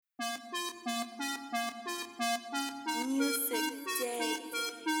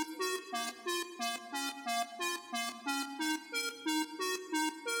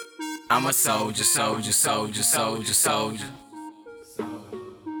I'm a soldier, soldier, soldier, soldier, soldier.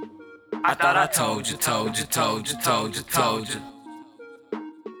 I thought I told you, told you, told you, told you, told you.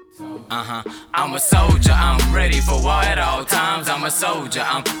 I'm a soldier, I'm ready for war at all times. I'm a soldier,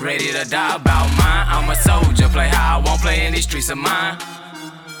 I'm ready to die about mine. I'm a soldier, play how I won't play in these streets of mine.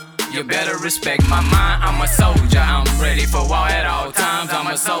 You better respect my mind. I'm a soldier, I'm ready for war at all times. I'm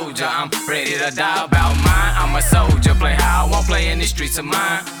a soldier, I'm ready to die about mine. I'm a soldier, play how I won't play in these streets of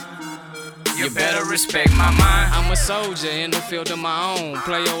mine. You better respect my mind. I'm a soldier in the field of my own.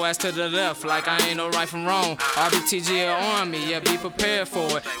 Play your ass to the left like I ain't no right from wrong. RBTG or army, yeah, be prepared for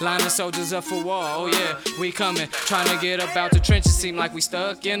it. Line the soldiers up for war, oh yeah, we coming. Trying to get up out the trenches, seem like we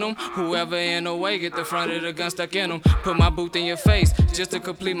stuck in them. Whoever in the way, get the front of the gun stuck in them. Put my boot in your face, just to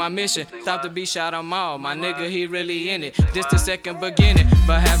complete my mission. Stop to be shot, I'm all, my nigga, he really in it. This the second beginning,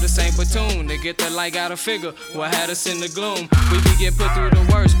 but have the same platoon. To get the light out of figure, what had us in the gloom. We be get put through the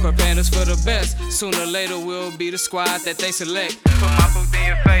worst, preparing us for the best. Sooner or later we'll be the squad that they select. Put my boot in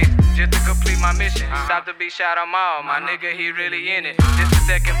your face, just to complete my mission. Stop to be shot, I'm all, my nigga, he really in it. This the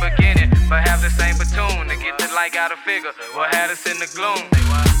second beginning, but have the same platoon. To get the light out of figure, what had us in the gloom.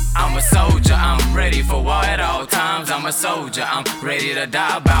 I'm a soldier, I'm ready for war at all times. I'm a soldier, I'm ready to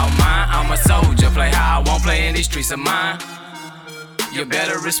die about mine. I'm a soldier, play how I won't play in these streets of mine. You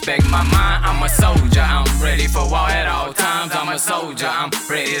better respect my mind. I'm a soldier, I'm ready for war at all times. I'm a soldier, I'm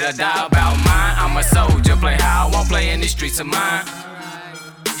ready to die about mine. I'm a soldier, play how I won't play in these streets of mine.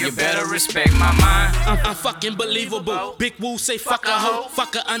 You better respect my mind. I'm fucking believable. Big Woo say fuck a hoe,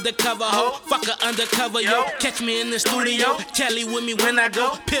 fuck a undercover hoe, fuck a undercover yo. Catch me in the studio, Kele with me when I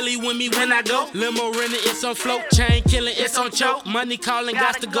go, Pilly with me when I go. Limo rented, it's on float, chain killing, it's on choke. Money calling,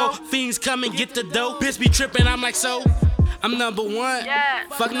 got to go. Fiends come and get the dough. Bitch be tripping, I'm like so. I'm number one,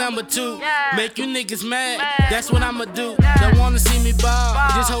 fuck number two. Make you niggas mad, that's what I'ma do. Don't wanna see me ball,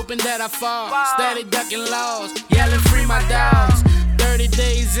 just hoping that I fall. Steady ducking laws, yelling free my dogs. 30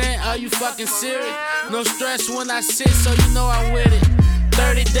 days in, are you fucking serious? No stress when I sit, so you know I'm with it.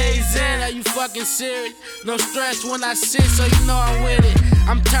 30 days in, are you fucking serious? No stress when I sit, so you know I'm with it.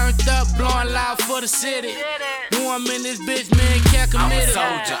 I'm turned up, blowing loud for the city. Who I'm in this bitch, man, can't commit it.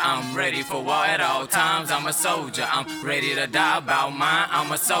 I'm a soldier, I'm ready for war at all times. I'm a soldier, I'm ready to die about mine.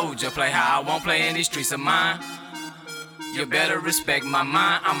 I'm a soldier, play how I won't play in these streets of mine. You better respect my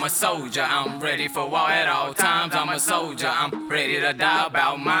mind. I'm a soldier, I'm ready for war at all times. I'm a soldier, I'm ready to die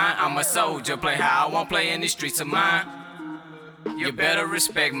about mine. I'm a soldier, play how I won't play in these streets of mine. You better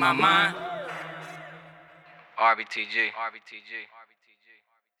respect my mind. RBTG.